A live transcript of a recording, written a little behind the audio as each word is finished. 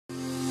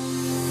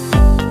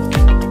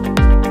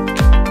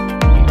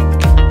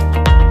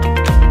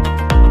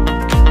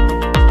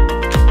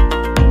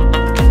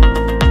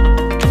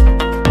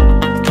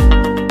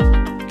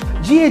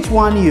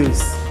GH1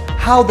 News.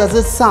 How does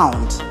it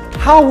sound?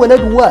 How will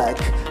it work?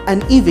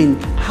 And even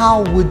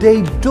how would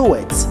they do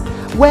it?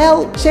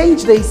 Well,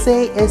 change, they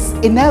say, is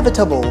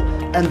inevitable,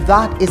 and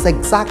that is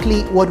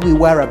exactly what we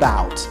were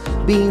about.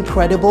 Being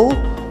credible,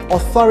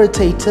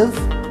 authoritative,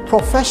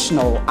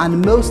 professional,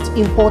 and most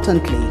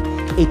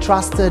importantly, a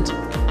trusted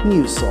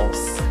news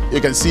source. You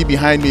can see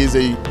behind me is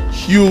a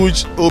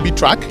huge OB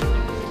track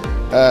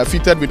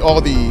fitted with all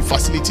the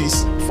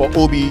facilities for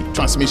OB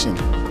transmission.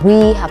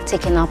 We have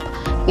taken up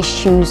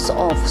issues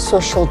of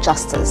social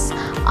justice,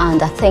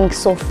 and I think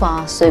so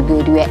far so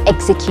good. We are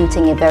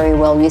executing it very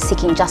well. We are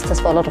seeking justice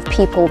for a lot of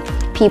people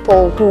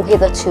who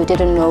hitherto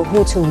didn't know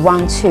who to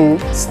run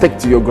to. Stick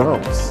to your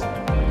grounds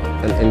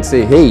and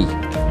say, hey,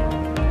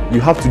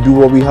 you have to do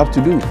what we have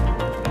to do.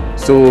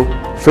 So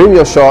frame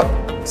your shot,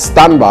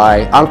 stand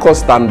by, anchor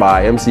stand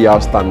by,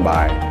 MCR stand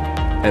by,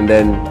 and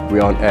then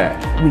we're on air.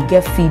 We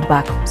get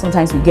feedback,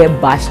 sometimes we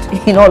get bashed.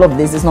 In all of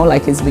this, it's not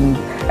like it's been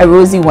a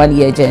rosy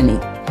one-year journey.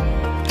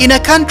 In a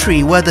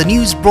country where the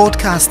news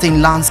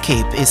broadcasting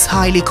landscape is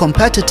highly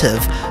competitive,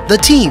 the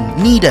team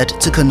needed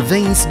to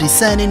convince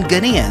discerning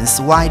Ghanaians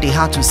why they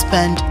had to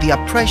spend their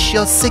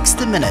precious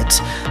 60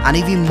 minutes and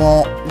even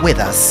more with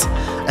us.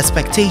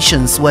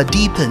 Expectations were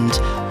deepened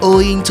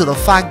owing to the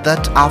fact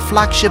that our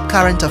flagship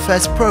current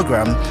affairs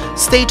program,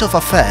 State of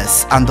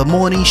Affairs, and the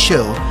morning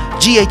show,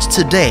 GH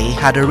Today,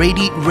 had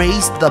already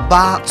raised the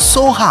bar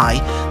so high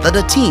that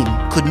the team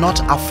could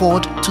not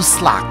afford to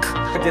slack.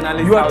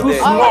 You are too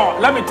small.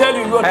 Let me tell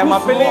you, you are too small. I am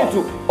appealing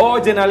to all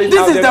journalists.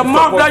 This is the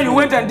mark that you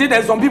went and did,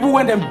 and some people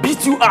went and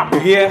beat you up.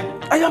 Yeah.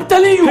 I am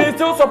telling you. He's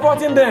still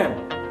supporting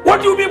them.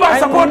 What do you mean by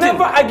supporting? I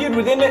never argued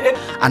with any.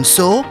 And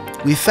so,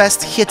 we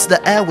first hit the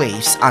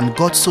airwaves and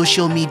got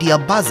social media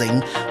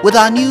buzzing with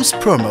our news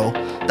promo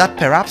that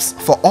perhaps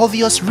for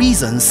obvious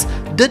reasons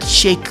did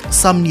shake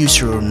some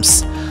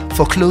newsrooms.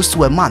 For close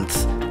to a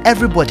month,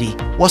 everybody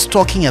was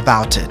talking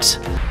about it.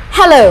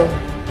 Hello,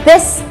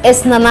 this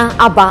is Nana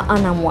Abba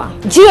Anamwa.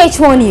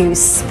 GH1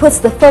 News puts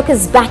the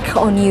focus back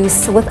on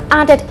news with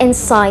added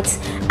insight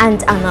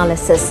and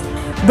analysis,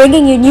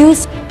 bringing you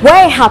news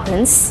where it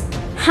happens,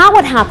 how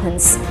it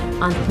happens,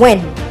 and when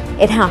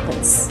it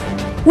happens.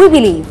 We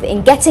believe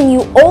in getting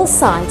you all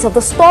sides of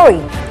the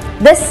story.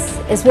 This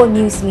is what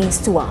news means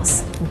to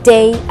us,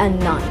 day and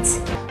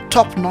night.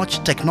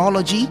 Top-notch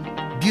technology,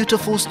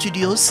 beautiful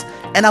studios,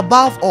 and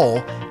above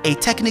all, a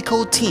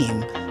technical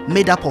team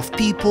made up of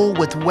people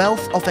with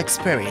wealth of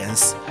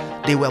experience.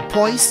 They were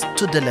poised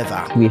to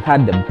deliver. We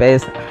had the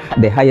best,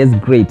 the highest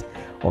grade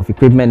of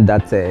equipment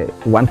that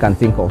one can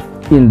think of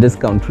in this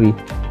country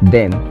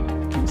then.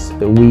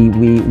 So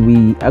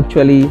we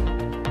actually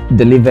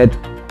delivered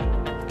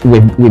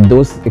with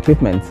those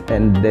equipment,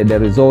 and the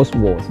results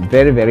was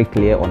very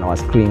clear on our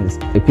screens.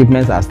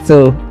 Equipments are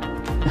still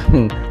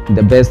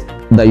the best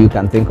that you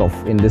can think of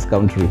in this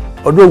country.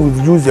 Although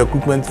we've used the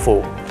equipment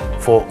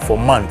for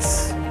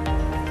months,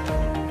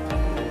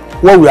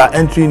 what we are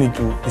entering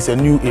into is a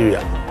new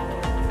area,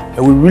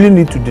 and we really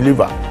need to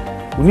deliver.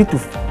 We need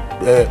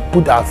to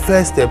put our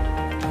first step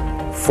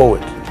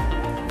forward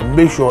and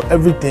make sure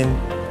everything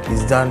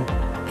is done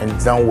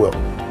and done well.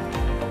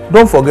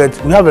 Don't forget,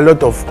 we have a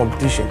lot of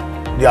competition.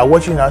 They are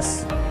watching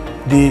us.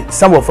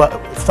 Some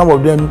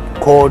of them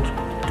called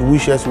to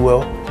wish us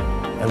well,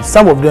 and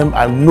some of them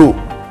I know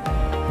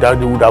that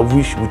they would have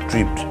wished we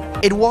tripped.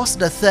 It was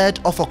the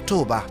 3rd of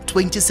October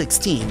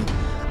 2016.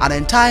 An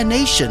entire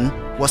nation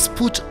was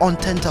put on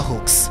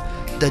tenterhooks.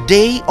 The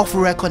day of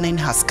reckoning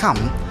has come,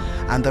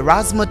 and the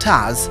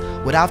razzmatazz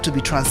would have to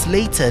be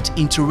translated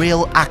into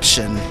real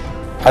action.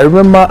 I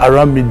remember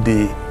around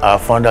midday, our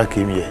founder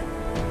came here.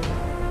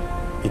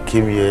 He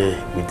came here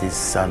with his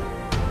son.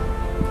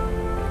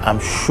 I'm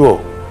sure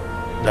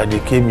that they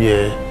came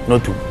here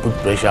not to put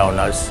pressure on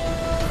us,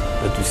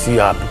 but to see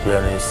our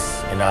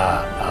preparedness and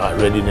our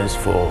readiness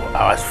for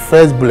our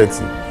first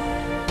bulletin.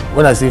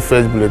 When I say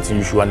first bulletin,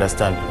 you should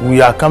understand, we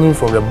are coming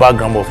from the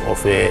background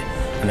of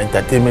an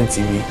entertainment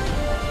TV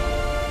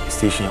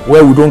station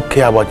where we don't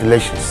care about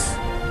elections.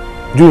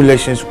 During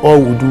elections, all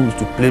we do is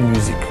to play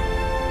music.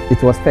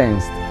 It was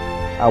tensed.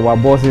 Our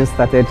bosses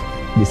started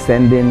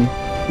descending,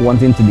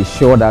 wanting to be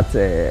sure that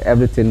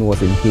everything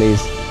was in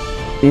place.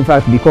 In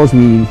fact, because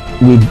we've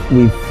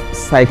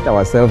psyched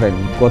ourselves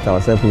and got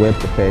ourselves well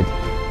prepared,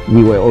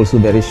 we were also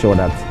very sure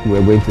that we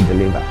were going to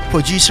deliver.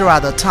 Producer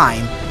at the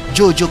time,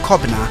 Jojo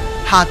Kobna,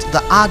 had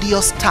the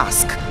arduous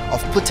task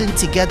of putting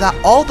together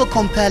all the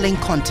compelling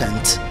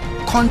content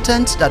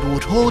that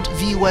would hold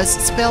viewers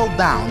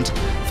spellbound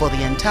for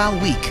the entire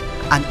week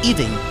and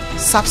even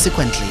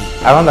subsequently.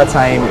 Around that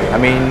time, I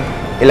mean,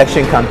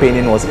 election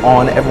campaigning was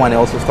on, everyone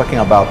else was talking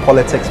about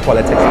politics.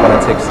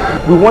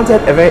 We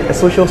wanted a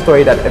social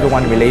story that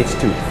everyone relates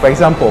to. For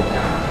example,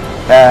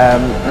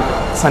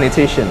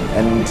 sanitation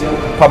and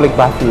public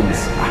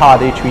bathrooms, how are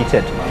they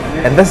treated?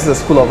 And this is a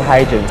school of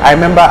hygiene. I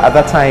remember at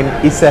that time,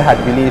 ISA had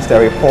released a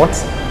report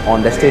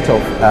on the state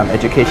of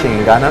education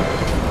in Ghana.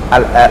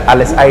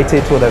 Alice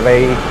Aite told a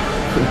very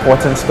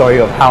important story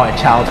of how a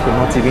child could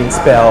not even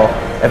spell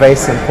a very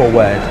simple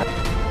word.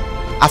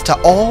 After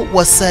all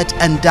was said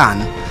and done,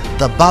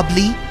 the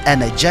bubbly,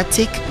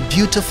 energetic,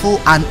 beautiful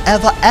and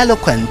ever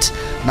eloquent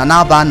Nana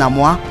Aba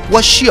Anamoah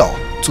was sure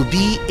to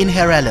be in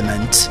her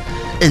element.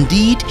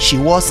 Indeed, she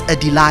was a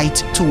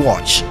delight to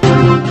watch.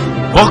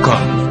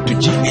 Welcome to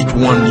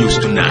GH1 News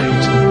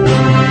Tonight.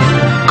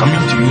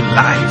 Coming to you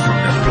live from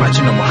the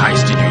Platinum High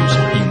Studios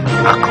in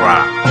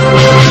Accra.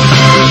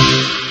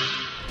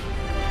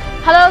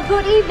 Hello,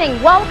 good evening.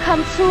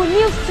 Welcome to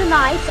News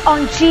Tonight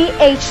on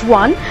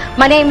GH1.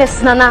 My name is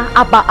Nana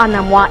Aba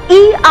Anamoah,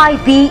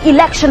 EIB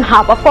Election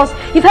Hub. Of course,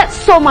 you've heard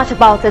so much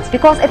about it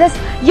because it is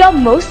your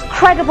most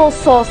credible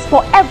source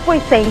for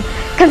everything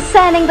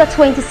concerning the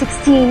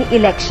 2016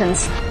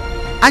 elections.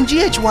 And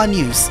GH1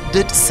 News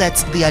did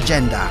set the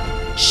agenda,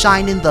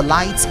 shining the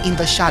lights in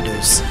the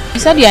shadows. You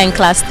said you are in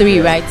class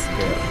 3, right?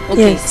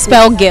 Okay, yes.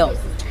 Spell girl.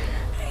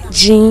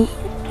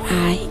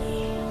 G-I-L.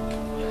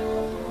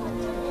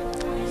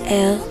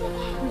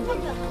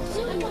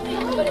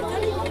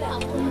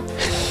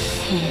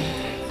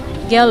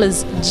 Girl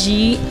is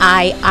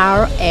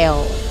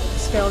G-I-R-L.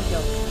 Spell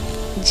girl.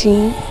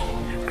 G-R-L.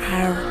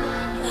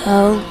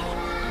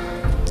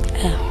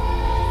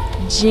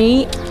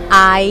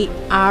 G-I-R-L.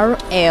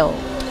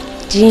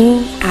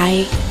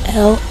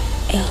 G-I-L-L.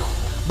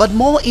 But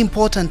more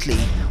importantly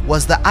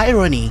was the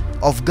irony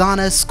of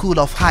Ghana's School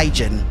of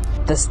Hygiene.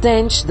 The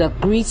stench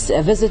that greets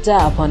a visitor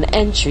upon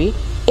entry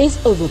is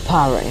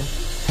overpowering,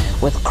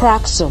 with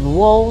cracks on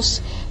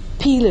walls,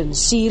 peeling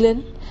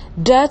ceiling,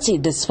 dirty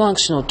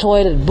dysfunctional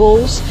toilet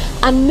bowls,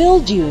 and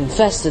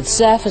mildew-infested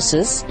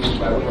surfaces.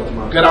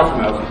 Get out from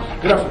my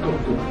office. Get out. Go.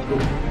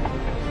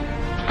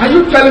 Are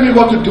you telling me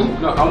what to do?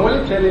 No, I'm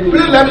only telling you.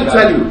 Please let me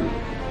tell you.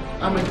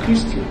 I'm a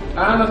Christian.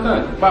 I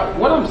understand, but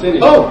what I'm saying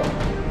is... Oh!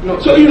 No,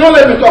 so you don't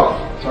let me talk?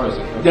 Sorry,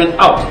 sir. Okay. Then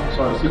out.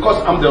 Sorry, sir.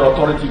 Because I'm the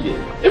authority here.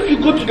 If you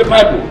go to the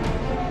Bible,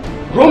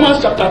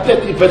 Romans chapter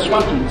 30, verse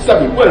 1 to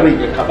 7, go and read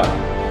the cover.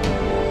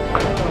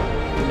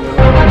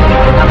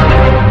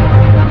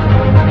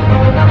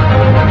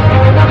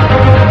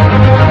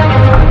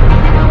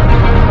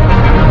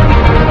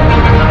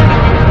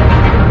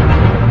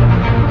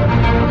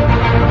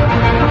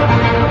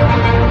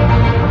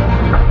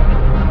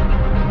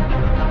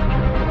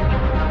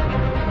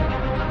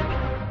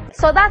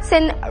 So that's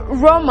in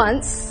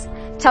Romans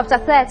chapter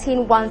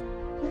 13, 1.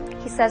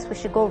 He says we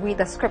should go read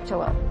the scripture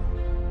well.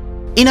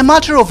 In a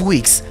matter of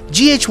weeks,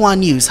 GH1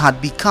 News had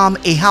become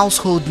a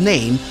household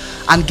name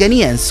and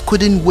Ghanaians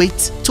couldn't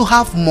wait to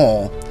have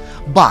more.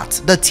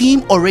 But the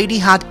team already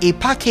had a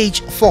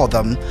package for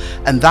them,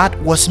 and that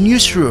was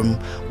Newsroom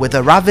with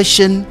a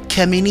ravishing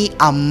Kemini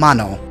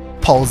Amano,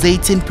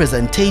 pulsating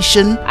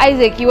presentation.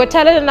 Isaac, you were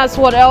telling us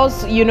what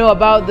else you know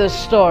about this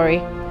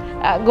story.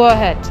 Go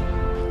ahead.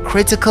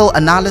 Critical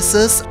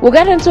analysis. We'll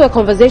get into a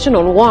conversation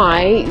on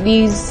why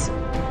these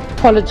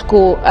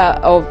political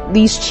of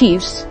these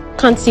chiefs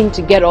can't seem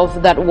to get off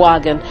that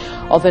wagon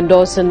of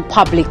endorsing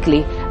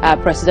publicly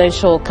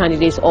presidential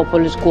candidates or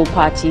political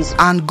parties.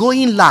 And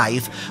going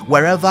live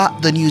wherever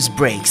the news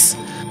breaks.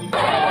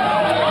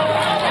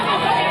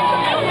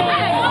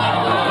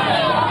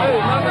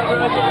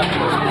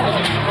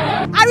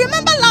 I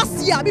remember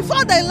last year,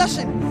 before the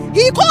election,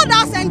 he called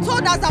us and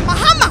told us that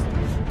Mahama,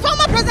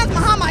 former President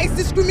Mahama, is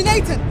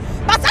discriminating.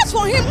 But as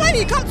for him, when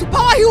he comes to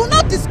power, he will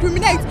not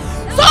discriminate.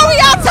 So we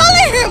are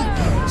telling him,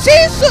 he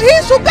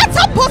should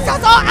better post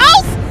us, or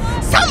else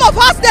some of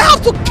us, they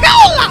have to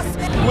kill us.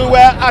 We were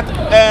at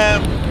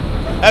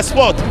a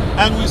spot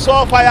and we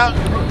saw fire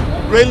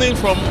raining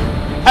from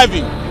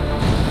heaven.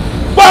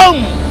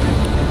 Boom!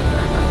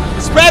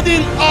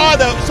 Spreading all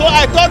the... So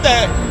I thought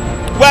the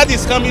world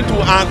is coming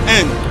to an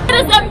end. It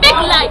is a big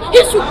lie.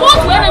 He should go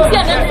to MNC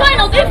and then find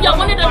out if you are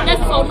wanted of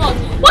nurses or not.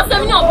 What's the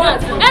meaning of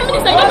that?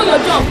 Minister, you don't know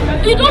your job.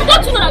 You don't know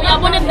that we are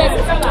wanted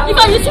nurses. In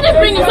fact, you shouldn't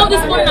bring yourself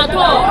this morning at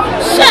all.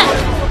 Shit!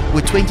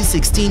 With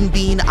 2016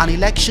 being an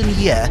election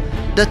year,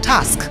 the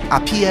task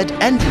appeared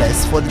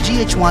endless for the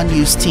GH1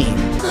 News team.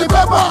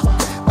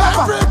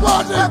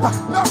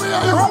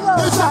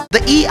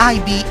 The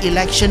EIB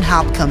Election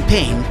Hub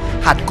campaign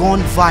had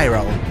gone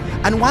viral,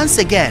 and once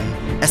again,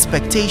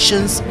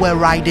 expectations were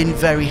riding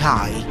very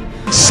high.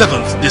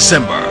 7th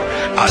December,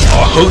 as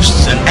our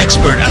hosts and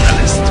expert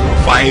analysts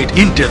provide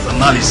in-depth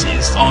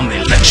analysis on the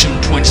election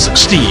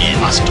 2016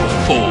 as it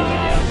unfolds.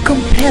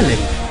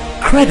 Compelling,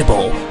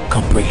 credible,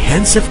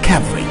 comprehensive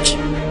coverage.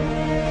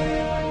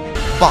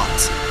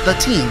 But the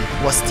team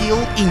was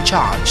still in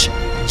charge,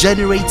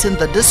 generating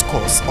the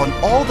discourse on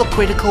all the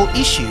critical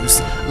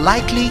issues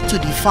likely to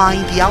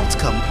define the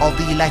outcome of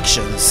the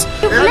elections.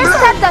 You've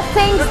listed the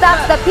things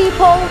that the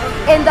people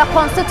in the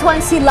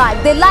constituency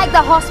like. They like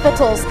the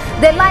hospitals,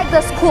 they like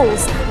the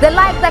schools, they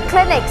like the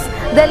clinics,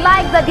 they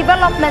like the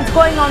development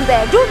going on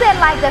there. Do they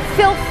like the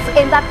filth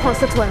in that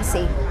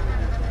constituency?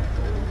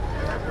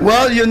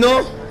 Well, you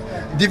know,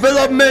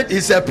 development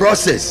is a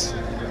process.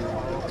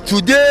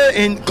 Today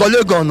in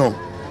Ghone,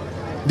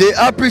 they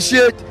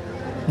appreciate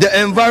the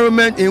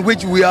environment in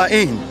which we are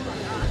in.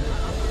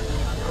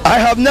 I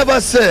have never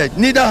said,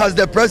 neither has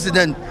the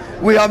president,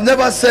 we have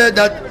never said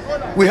that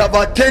we have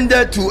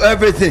attended to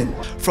everything.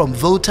 From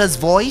Voters'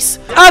 Voice,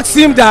 ask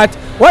him that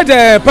what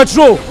the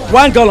petrol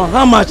 1 gallon,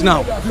 how much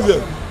now?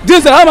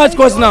 Diesel, how much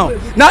cost now?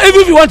 Now, even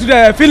if you went to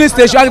the filling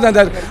station, ask them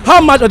that how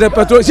much of the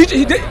petrol, they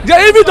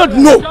even don't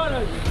know.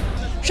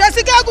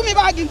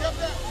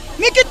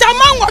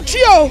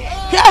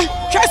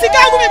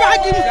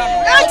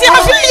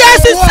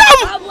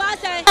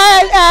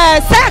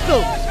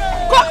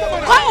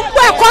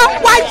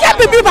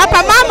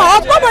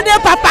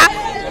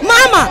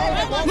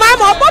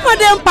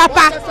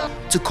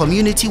 To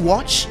Community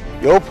Watch,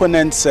 your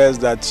opponent says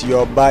that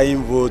you're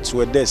buying votes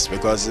with this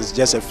because it's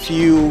just a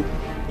few,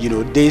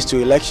 days to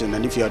election,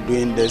 and if you are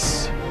doing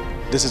this,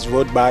 this is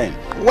vote buying.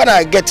 When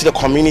I get to the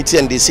community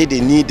and they say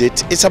they need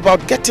it, it's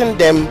about getting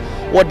them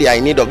what they are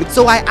in need of.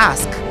 So I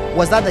ask,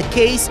 was that the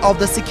case of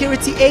the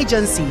security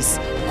agencies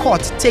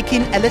caught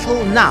taking a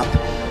little nap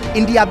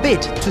in their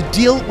bid to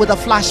deal with the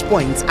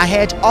flashpoints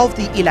ahead of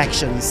the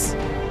elections?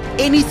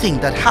 Anything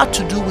that had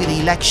to do with the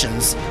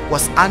elections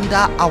was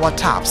under our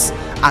taps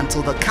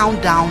until the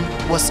countdown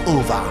was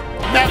over.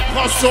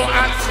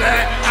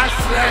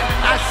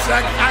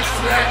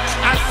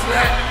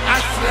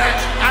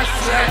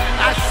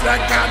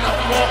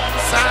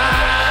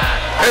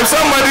 If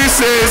somebody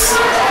says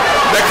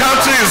the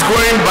country is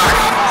going back,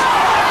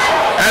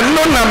 and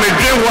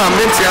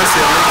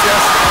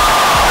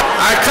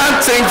I can't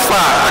think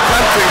far.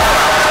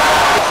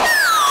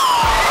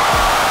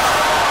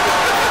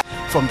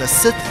 From the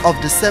 6th of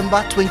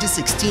December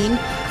 2016,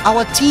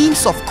 our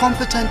teams of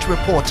competent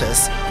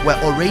reporters were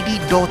already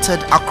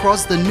dotted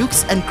across the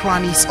nooks and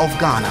crannies of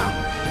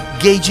Ghana,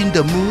 gauging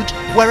the mood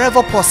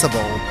wherever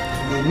possible.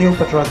 The New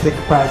Patriotic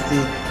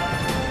Party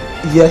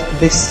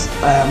this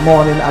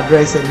morning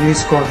addressed a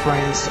news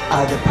conference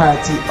at the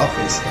party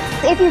office.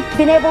 If you've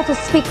been able to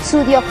speak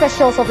to the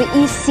officials of the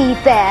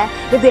EC there,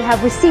 if they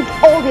have received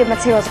all their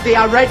materials. They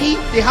are ready,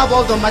 they have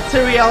all the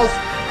materials,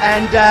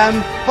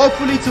 and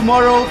hopefully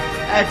tomorrow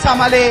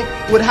Tamale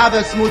would have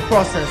a smooth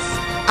process.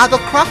 At the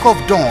crack of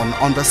dawn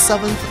on the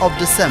 7th of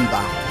December,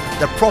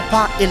 the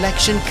proper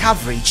election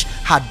coverage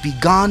had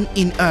begun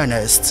in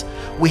earnest.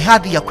 We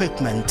had the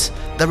equipment,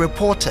 the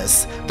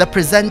reporters, the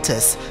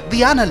presenters,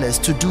 the analysts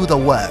to do the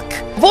work.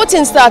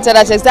 Voting started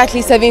at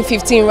exactly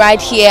 7:15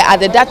 right here at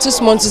the Datus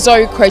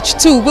Montessori Crèche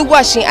 2,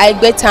 Wigwashi,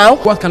 Aigbe Town.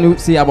 What can you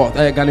say about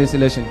Ghana's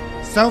election?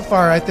 So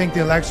far, I think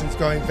the election's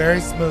going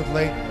very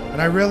smoothly,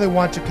 and I really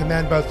want to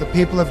commend both the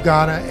people of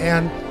Ghana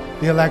and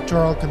the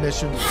Electoral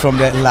Commission. From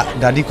the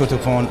Dadi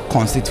Kotopon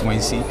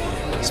constituency,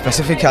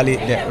 specifically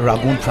the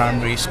Ragun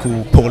Primary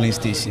School polling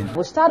station.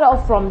 We'll start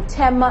off from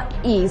Tema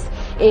East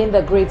in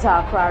the Greater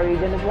Accra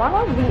region. It's one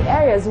of the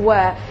areas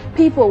where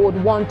people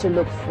would want to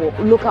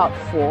look out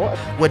for.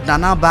 With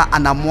Nanaba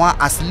Anamwa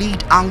as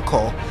lead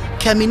anchor,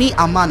 Kemini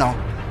Amano,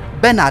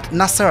 Bernard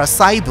Nasara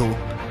Saibu,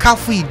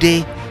 Kafui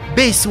De,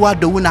 Beswa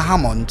Dowuna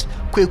Hammond,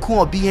 Kweku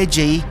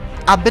Obiyeje,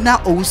 Abena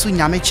Owusu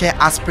Nyameche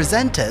as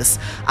presenters,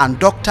 and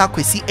Dr.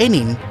 Kwesi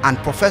Enin and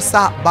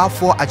Professor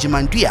Bafo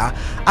Ajimanduya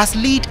as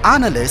lead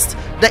analysts,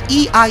 the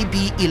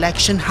EIB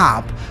election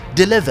hub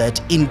delivered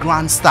in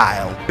grand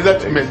style.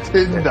 To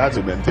maintain that.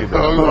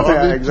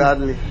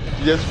 Exactly.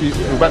 Yes,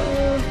 but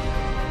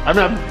I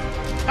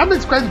mean,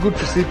 it's quite good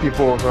to see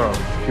people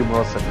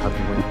humorous and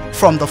happy.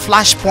 From the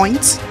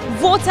flashpoints,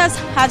 voters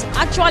has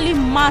actually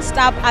massed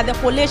up at the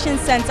collation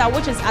center,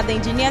 which is at the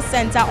Engineer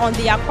Center on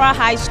the Accra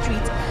High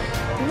Street,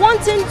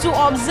 wanting to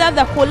observe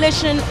the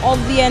collation of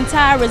the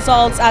entire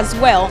results as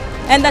well.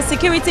 And the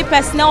security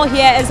personnel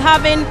here is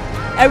having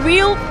a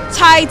real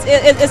tight,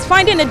 is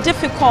finding it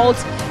difficult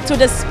to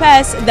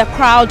disperse the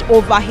crowd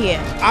over here.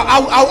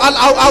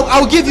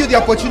 I'll give you the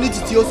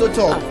opportunity to also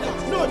talk.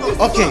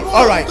 Okay,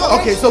 all right.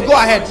 Okay, so go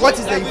ahead. What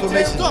is the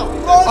information?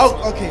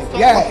 Oh, okay.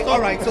 Yeah. Okay,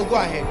 all right, so go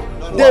ahead.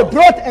 They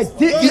brought a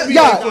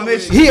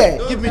information. Here.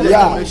 Give me the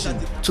information.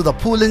 To the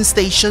polling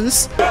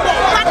stations.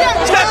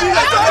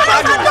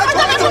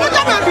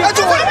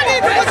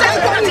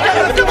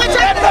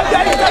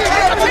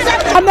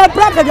 I'm a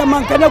prophet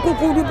among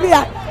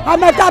Kanakubia.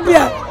 I'm a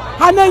Kabia.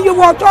 I'm a you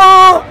walk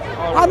all.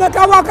 I'm a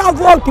Kawaka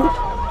vote.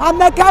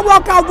 I'm a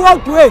Kawaka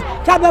vote.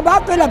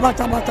 Kababata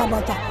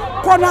Bata.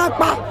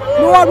 Konapa.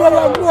 No.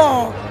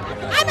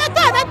 I'm a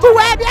Ghana to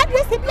wear the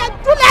recipient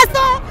to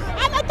lesson.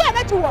 I'm a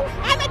Ghana to work.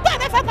 I'm a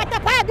Ghana for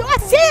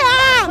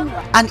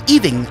and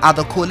even at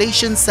the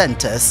collation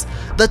centers,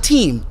 the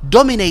team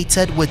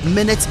dominated with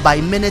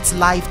minute-by-minute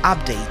live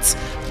updates,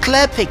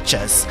 clear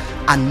pictures,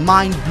 and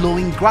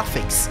mind-blowing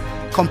graphics,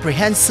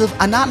 comprehensive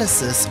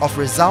analysis of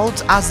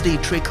results as they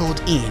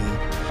trickled in.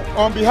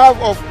 On behalf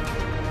of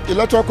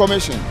Electoral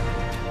Commission,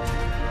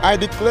 I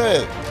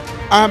declare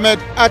Ahmed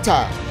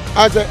Atta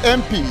as the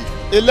MP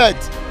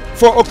elect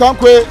for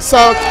Okankwe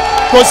South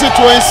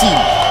constituency.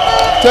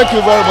 Thank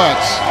you very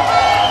much.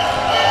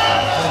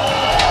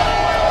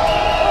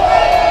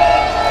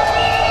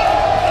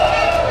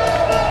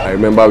 I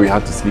remember we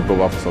had to sleep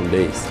over for some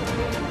days.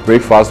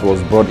 Breakfast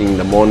was brought in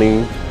the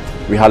morning,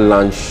 we had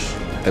lunch,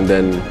 and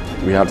then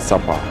we had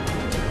supper.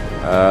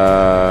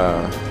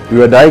 We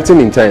were directing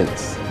intent.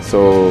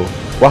 So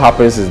what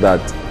happens is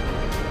that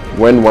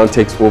when one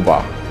takes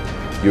over,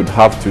 you'd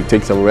have to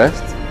take some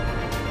rest,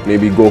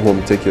 maybe go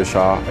home, take your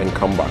shower and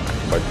come back.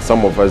 But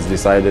some of us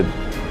decided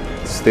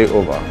to stay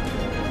over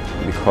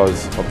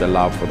because of the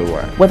love for the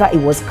work. Whether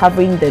it was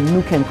covering the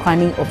nook and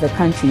cranny of the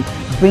country,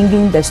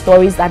 bringing the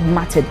stories that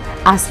mattered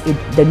as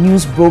the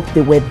news broke,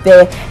 they were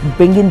there,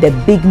 bringing the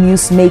big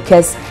news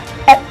makers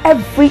at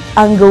every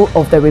angle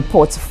of the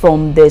report,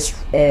 from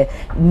the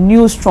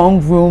news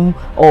strong room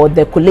or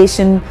the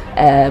collation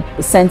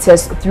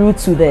centers through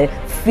to the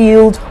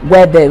field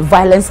where the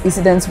violence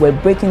incidents were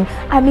breaking.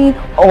 I mean,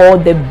 or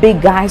the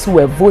big guys who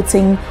were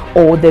voting,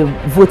 or the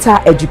voter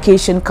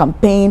education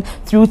campaign,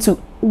 through to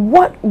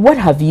what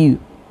have you?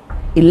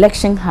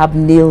 Election Hub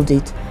nailed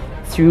it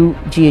through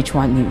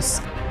GH1 News.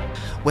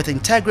 With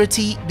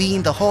integrity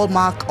being the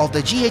hallmark of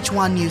the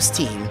GH1 News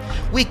team,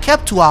 we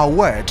kept to our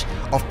word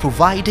of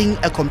providing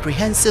a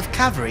comprehensive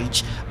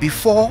coverage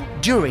before,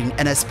 during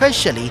and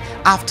especially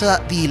after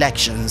the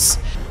elections.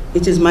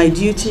 It is my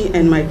duty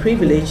and my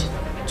privilege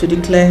to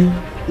declare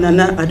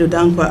Nana Addo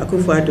Dankwa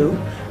Akufo-Addo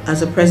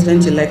as the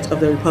President-elect of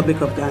the Republic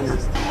of Ghana.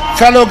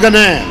 Fellow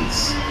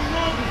Ghanaians,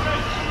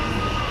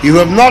 you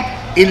have not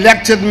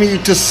elected me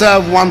to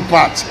serve one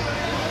party,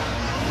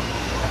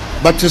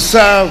 but to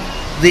serve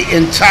the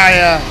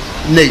entire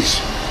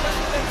nation.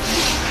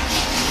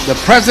 The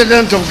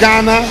President of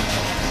Ghana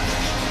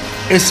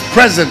is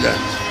President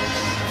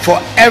for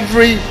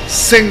every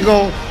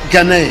single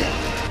Ghanaian.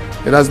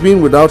 It has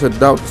been without a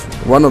doubt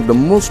one of the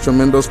most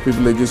tremendous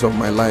privileges of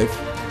my life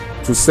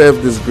to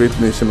serve this great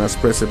nation as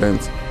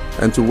President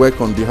and to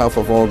work on behalf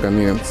of all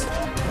Ghanaians.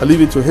 I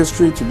leave it to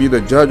history to be the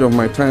judge of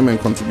my time and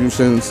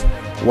contributions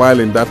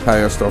while in that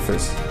highest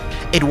office.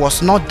 It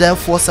was not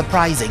therefore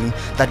surprising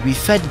that we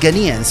fed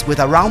Ghanaians with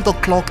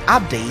around-the-clock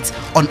updates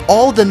on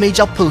all the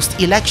major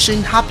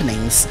post-election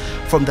happenings,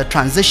 from the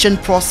transition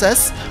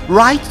process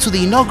right to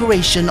the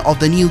inauguration of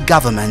the new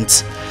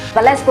government.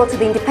 But let's go to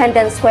the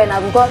Independence Square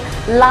now. We've got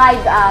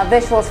live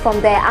visuals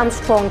from there.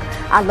 Armstrong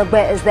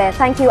Alogbe is there.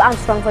 Thank you,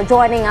 Armstrong, for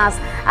joining us.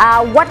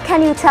 What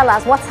can you tell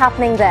us? What's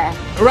happening there?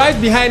 Right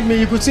behind me,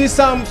 you could see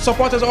some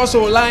supporters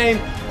also lying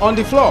on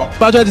the floor.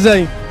 Patrick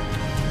design.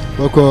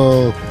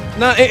 Okay.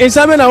 Now, in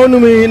some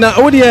way, now,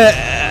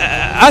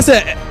 I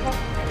say,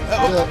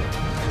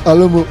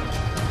 Alomo,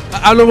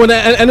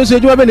 and also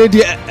you have an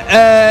idea.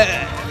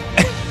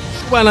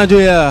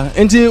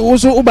 Until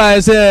also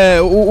Uba say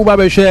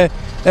Uba share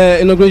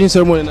inauguration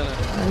ceremony.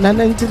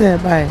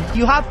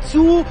 You have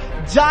two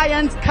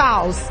giant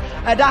cows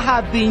that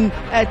have been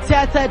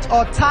tethered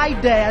or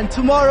tied there, and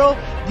tomorrow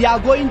they are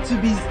going to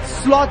be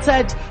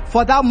slaughtered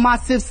for that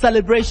massive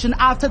celebration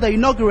after the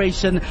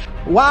inauguration.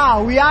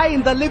 Wow, we are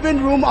in the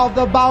living room of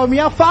the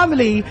Baumia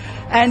family,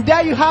 and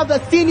there you have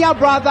the senior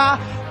brother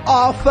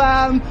of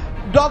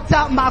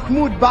Dr.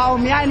 Mahmoud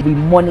Baumia. We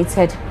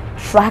monitored,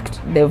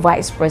 tracked the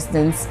vice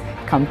president's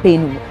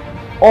campaign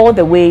all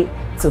the way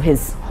to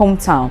his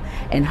hometown,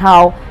 and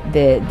how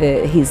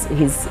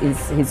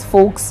his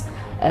folks,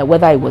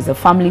 whether it was the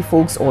family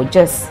folks or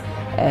just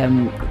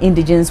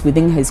indigents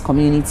within his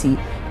community,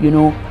 you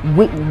know,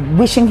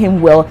 wishing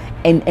him well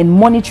and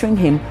monitoring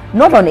him,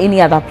 not on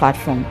any other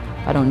platform,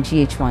 but on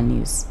GH1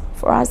 News.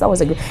 For us, that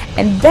was a good.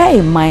 And bear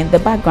in mind, the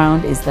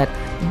background is that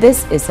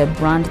this is a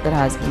brand that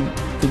has been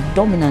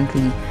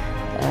predominantly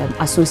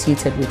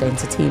associated with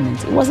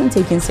entertainment. It wasn't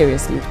taken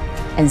seriously,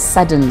 and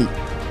suddenly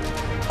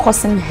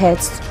causing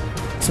heads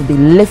to be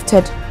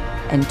lifted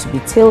and to be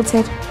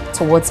tilted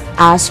towards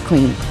our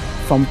screen,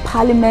 from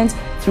Parliament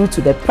through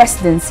to the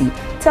presidency.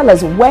 Tell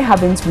us, where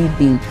haven't we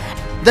been?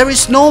 There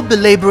is no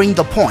belaboring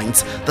the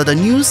point that the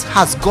news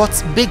has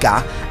got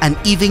bigger and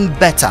even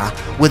better,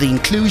 with the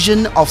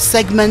inclusion of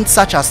segments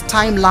such as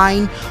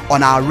Timeline,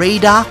 On Our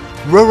Radar,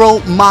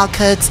 Rural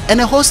Markets, and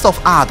a host of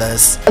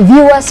others.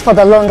 Viewers for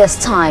the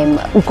longest time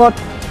got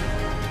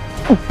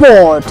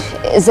bored,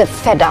 is it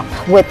fed up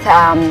with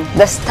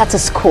the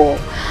status quo,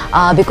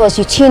 because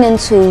you tune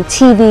into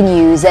TV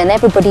news and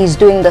everybody is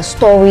doing the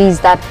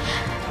stories that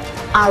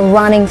are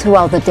running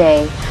throughout the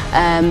day.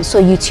 So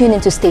you tune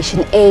into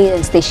station A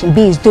and station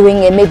B is doing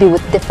it, maybe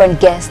with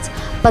different guests.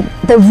 But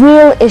the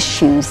real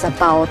issues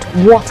about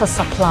water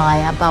supply,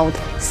 about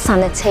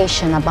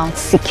sanitation, about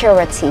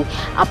security,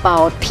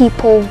 about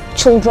people,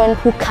 children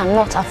who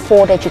cannot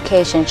afford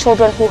education,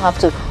 children who have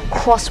to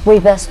cross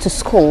rivers to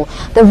school,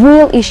 the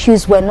real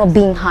issues were not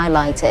being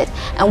highlighted.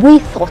 And we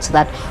thought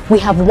that we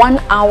have 1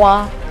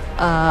 hour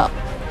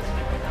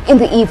in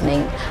the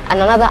evening and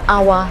another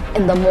hour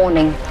in the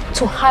morning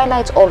to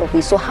highlight all of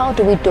these. So how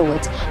do we do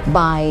it?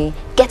 By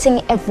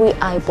getting every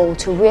eyeball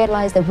to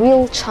realize the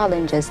real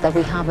challenges that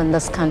we have in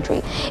this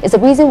country. It's the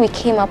reason we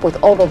came up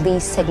with all of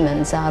these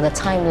segments, the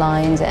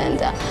timelines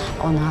and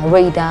On Our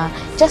Radar,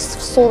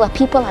 just so that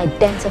people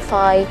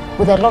identify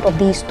with a lot of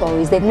these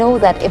stories. They know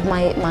that if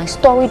my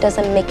story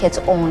doesn't make it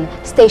on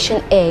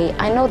station A,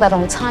 I know that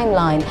on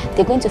Timeline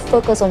they're going to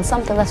focus on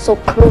something that's so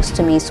close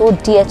to me, so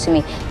dear to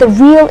me, the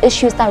real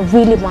issues that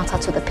really matter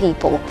to the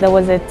people. There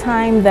was a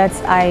time that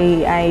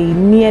I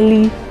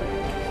nearly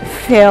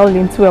fell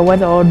into a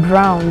water or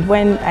drowned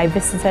when I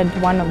visited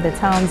one of the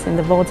towns in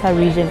the Volta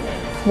region,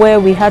 where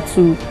we had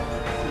to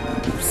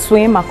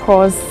swim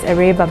across a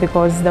river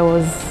because there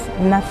was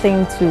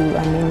nothing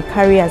to,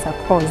 carry us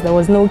across. There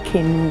was no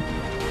canoe.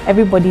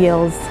 Everybody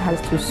else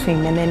has to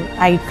swim, and then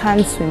I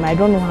can't swim. I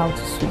don't know how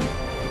to swim.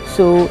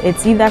 So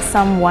it's either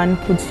someone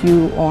puts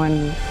you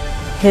on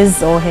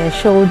his or her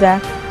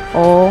shoulder,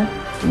 or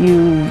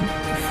you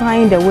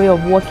find a way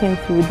of walking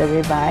through the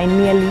river. I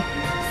nearly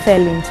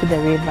fell into the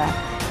river,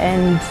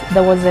 and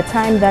there was a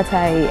time that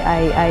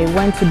I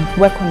went to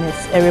work on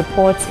a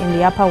report in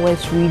the Upper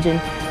West region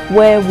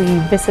where we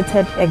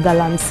visited a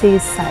galamsey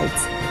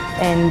site,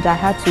 and I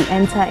had to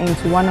enter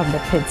into one of the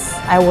pits.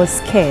 I was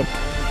scared,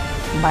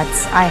 but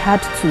I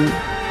had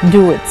to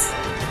do it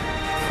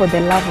for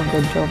the love of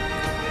the job.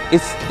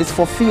 It's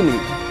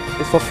fulfilling.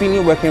 It's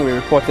fulfilling working with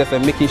reporters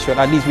and making sure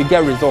that at least we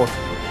get results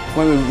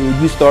when we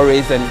review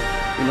stories, and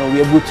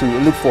we're able to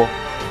look for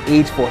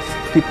aid for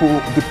people,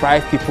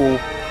 deprived people,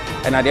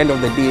 and at the end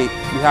of the day,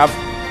 we have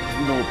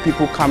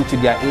people come to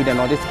their aid and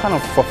all. It's kind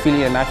of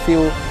fulfilling, and I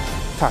feel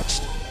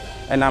touched,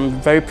 and I'm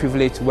very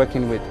privileged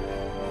working with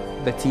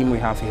the team we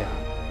have here.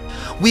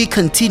 We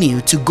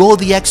continue to go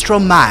the extra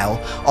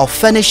mile of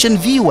furnishing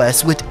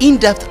viewers with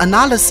in-depth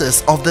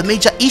analysis of the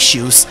major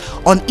issues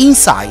on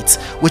Insights,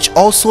 which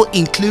also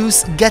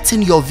includes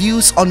getting your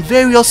views on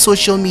various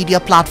social media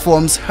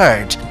platforms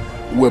heard.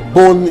 We're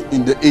born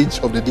in the age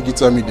of the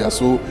digital media,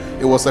 so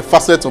it was a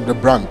facet of the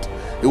brand.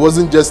 It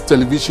wasn't just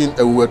television,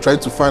 and we were trying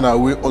to find our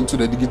way onto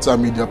the digital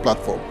media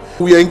platform.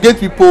 We engage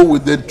people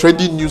with the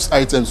trending news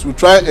items. We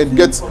try and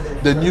get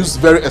the news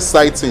very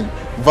exciting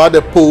via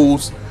the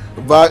polls,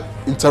 via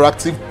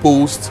interactive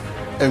posts,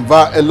 and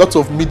via a lot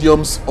of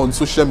mediums on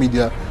social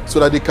media, so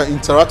that they can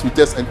interact with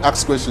us and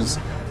ask questions.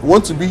 We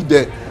want to be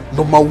the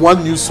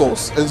 #1 news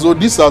source, and so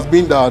this has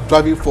been the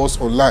driving force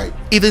online.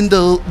 Even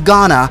though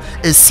Ghana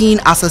is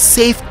seen as a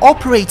safe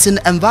operating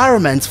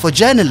environment for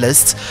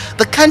journalists,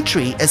 the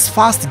country is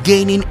fast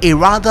gaining a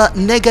rather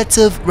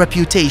negative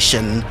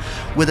reputation.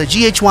 With the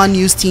GH1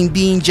 News team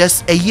being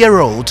just a year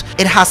old,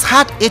 it has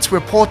had its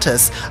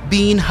reporters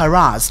being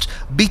harassed,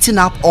 beaten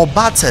up or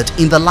battered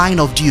in the line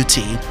of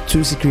duty.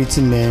 2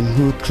 security men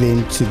who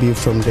claimed to be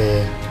from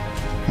the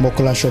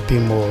Mokola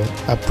shopping mall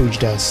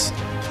approached us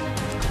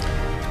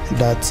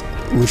that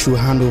we should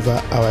hand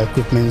over our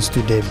equipment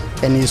to them,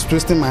 and he's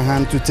twisting my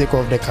hand to take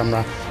off the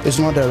camera. It's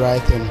not the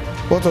right thing.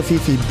 What if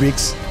he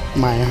breaks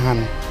my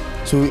hand?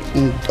 So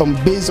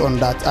based on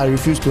that, I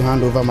refuse to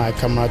hand over my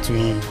camera to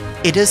him.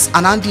 It is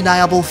an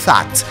undeniable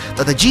fact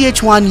that the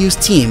GH1 News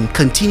team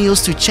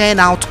continues to churn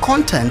out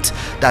content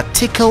that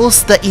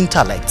tickles the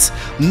intellect,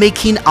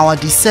 making our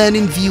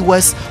discerning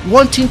viewers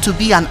wanting to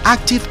be an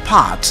active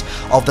part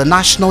of the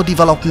national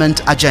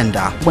development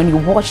agenda. When you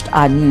watched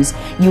our news,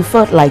 you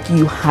felt like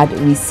you had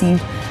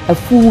received a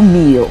full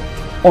meal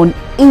on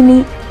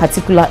any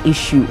particular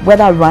issue,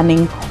 whether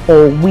running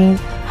or we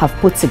have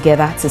put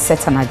together to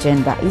set an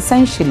agenda,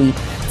 essentially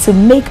to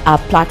make our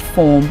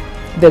platform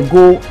the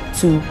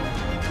go-to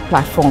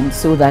platform,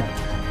 so that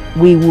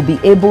we will be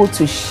able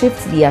to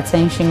shift the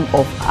attention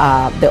of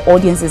the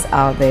audiences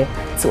out there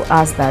to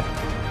us, that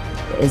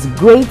is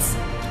great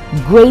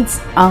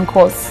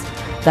anchors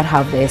that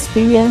have the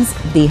experience,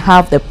 they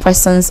have the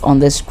presence on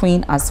the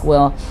screen as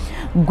well.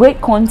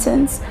 Great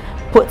content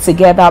put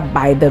together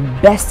by the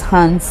best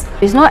hands.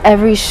 It's not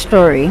every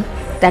story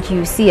that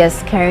you see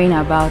us caring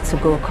about to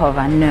go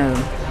cover. No,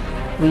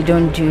 we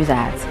don't do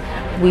that.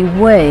 We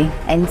weigh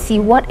and see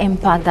what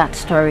impact that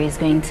story is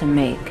going to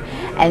make.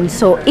 And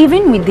so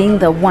even within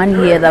the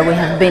 1 year that we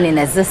have been in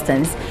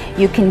existence,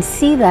 you can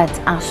see that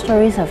our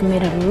stories have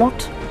made a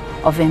lot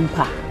of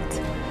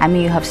impact. I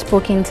mean, you have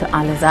spoken to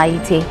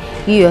Alizaite,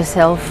 you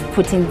yourself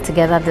putting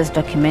together this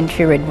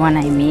documentary,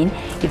 Redwan,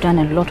 you've done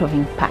a lot of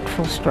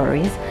impactful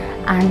stories.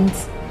 And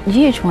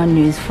GH1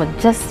 News, for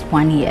just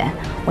 1 year,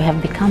 we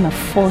have become a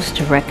force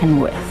to reckon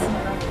with.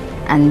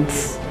 And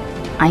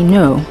I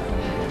know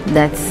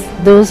that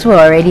those who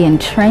are already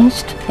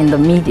entrenched in the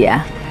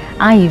media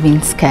are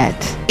even scared.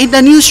 In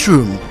the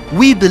newsroom,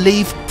 we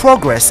believe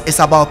progress is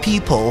about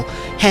people,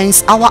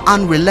 hence our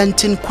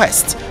unrelenting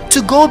quest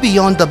to go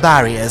beyond the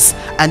barriers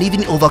and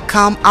even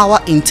overcome our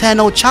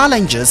internal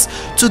challenges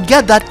to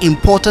get that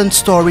important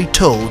story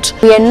told.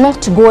 We are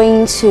not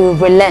going to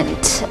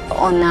relent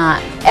on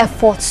our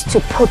efforts to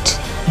put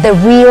the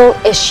real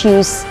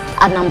issues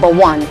at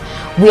 #1.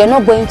 We are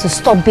not going to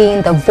stop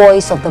being the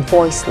voice of the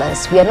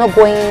voiceless. We are not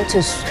going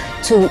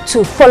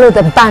to follow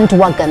the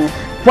bandwagon,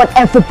 what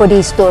everybody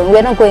is doing.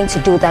 We're not going to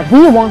do that.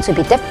 We want to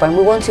be different.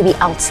 We want to be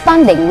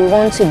outstanding. We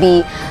want to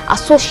be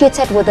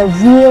associated with the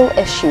real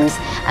issues.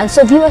 And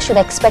so viewers should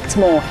expect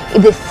more.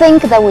 If they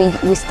think that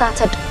we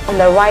started on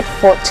the right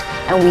foot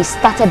and we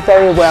started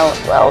very well,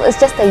 well, it's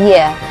just a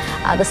year.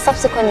 The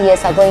subsequent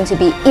years are going to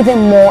be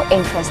even more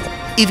interesting.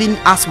 Even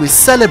as we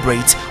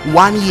celebrate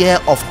 1 year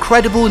of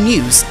credible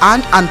news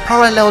and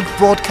unparalleled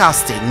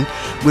broadcasting,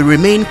 we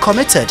remain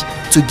committed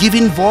to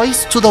giving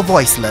voice to the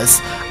voiceless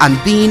and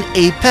being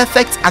a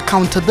perfect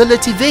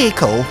accountability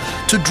vehicle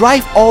to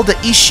drive all the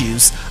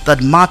issues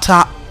that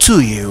matter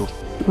to you.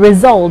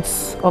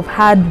 Results of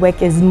hard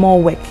work is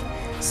more work.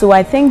 So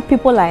I think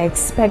people are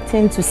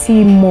expecting to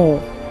see more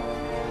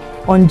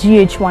on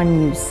GH1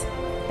 News,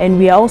 and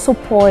we are also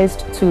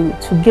poised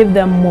to give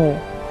them more,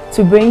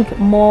 to bring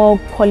more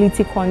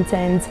quality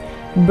content,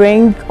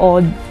 bring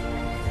or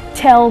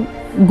tell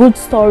good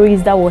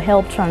stories that will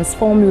help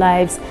transform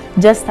lives,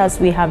 just as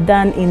we have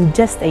done in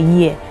just a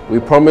year. We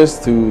promise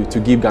to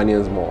give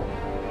Ghanaians more.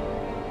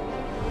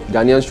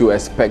 Ghanaians should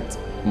expect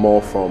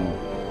more from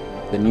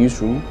the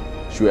newsroom,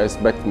 should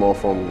expect more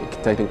from the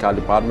technical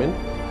department,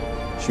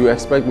 should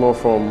expect more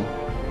from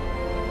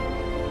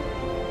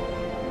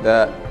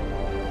the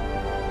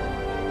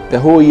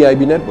whole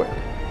EIB network.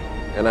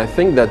 And I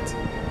think that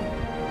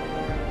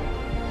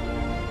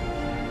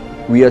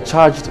we are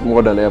charged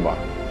more than ever.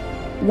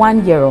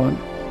 1 year on,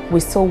 we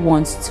still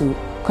want to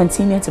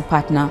continue to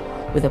partner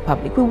with the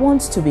public. We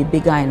want to be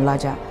bigger and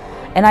larger.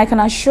 And I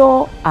can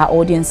assure our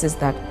audiences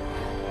that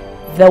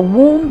the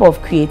womb of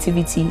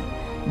creativity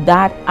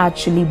that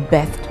actually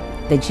birthed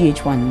the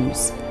GH1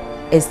 News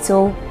is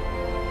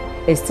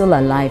still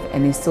alive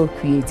and is still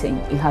creating.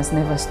 It has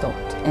never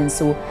stopped. And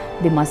so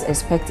they must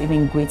expect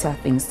even greater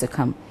things to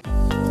come.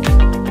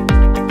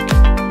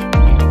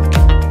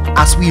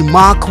 As we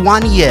mark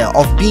 1 year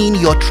of being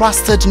your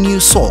trusted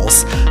news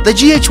source, the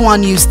GH1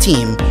 News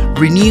team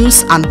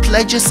renews and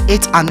pledges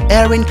its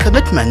unerring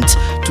commitment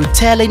to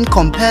telling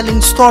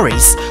compelling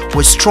stories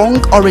with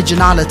strong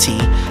originality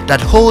that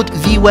hold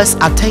viewers'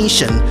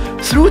 attention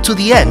through to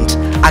the end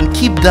and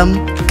keep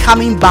them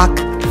coming back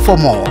for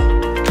more.